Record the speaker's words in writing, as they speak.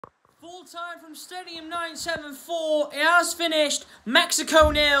Full time from Stadium 974. It has finished.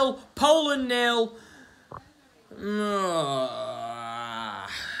 Mexico 0, Poland 0.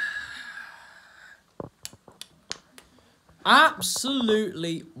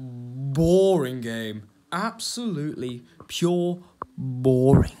 Absolutely boring game. Absolutely pure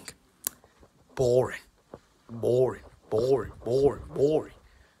boring. Boring. Boring. Boring. Boring. Boring.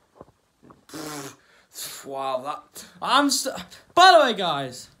 Wow, that... By the way,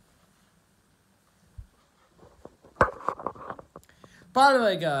 guys.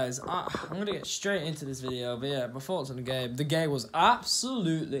 I'm going to get straight into this video. But yeah, my thoughts on the game. The game was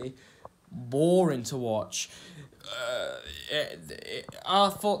absolutely boring to watch. I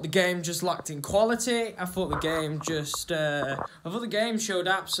thought the game just lacked in quality. I thought the game showed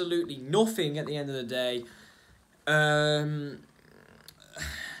absolutely nothing at the end of the day.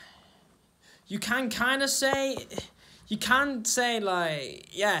 You can kind of say... You can say, like,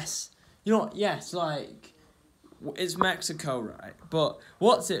 yes. You know what? Yes, like... It's Mexico, right? But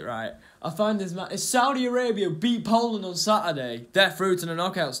what's it, right? I find this it's Saudi Arabia beat Poland on Saturday. They're through to the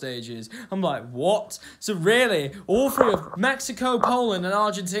knockout stages. I'm like, what? So really, all three of Mexico, Poland, and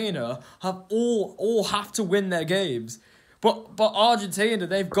Argentina have all have to win their games. But Argentina,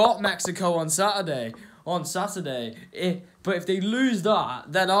 they've got Mexico on Saturday. But if they lose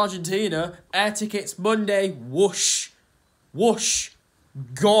that, then Argentina, air tickets Monday, whoosh,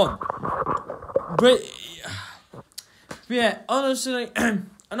 gone. But yeah, honestly, and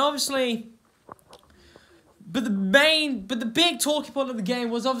obviously, but the big talking point of the game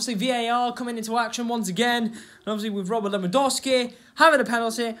was obviously VAR coming into action once again, and obviously with Robert Lewandowski having a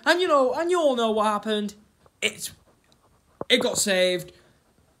penalty, and you all know what happened. It got saved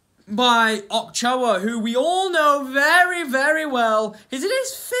by Ochoa, who we all know very, very well. Is it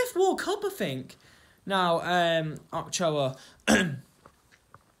his 5th World Cup, I think? Now, Ochoa. And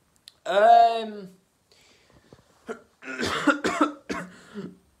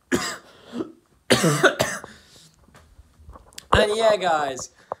yeah,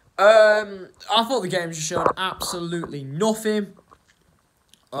 guys, I thought the game just showed absolutely nothing.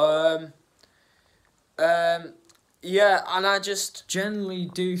 Yeah, and I just generally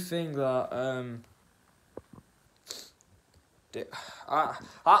do think that I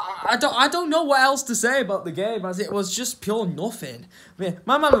don't know what else to say about the game, as it was just pure nothing. I mean,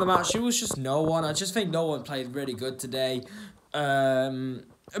 my man of the match, it was just no one. I just think no one played really good today.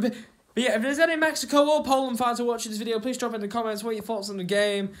 But yeah, if there's any Mexico or Poland fans who are watching this video, please drop in the comments what your thoughts on the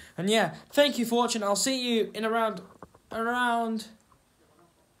game. And yeah, thank you for watching. I'll see you in around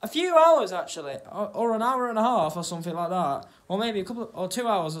a few hours, actually, or an hour and a half or something like that, or maybe 2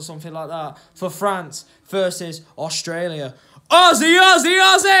 hours or something like that, for France versus Australia. Aussie, Aussie,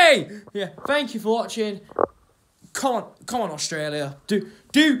 Aussie! Yeah, thank you for watching. Come on, Australia. Do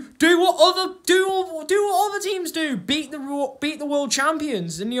what other teams do. Beat the world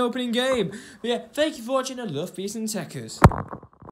champions in the opening game. But yeah, thank you for watching, and love, peace, and techers.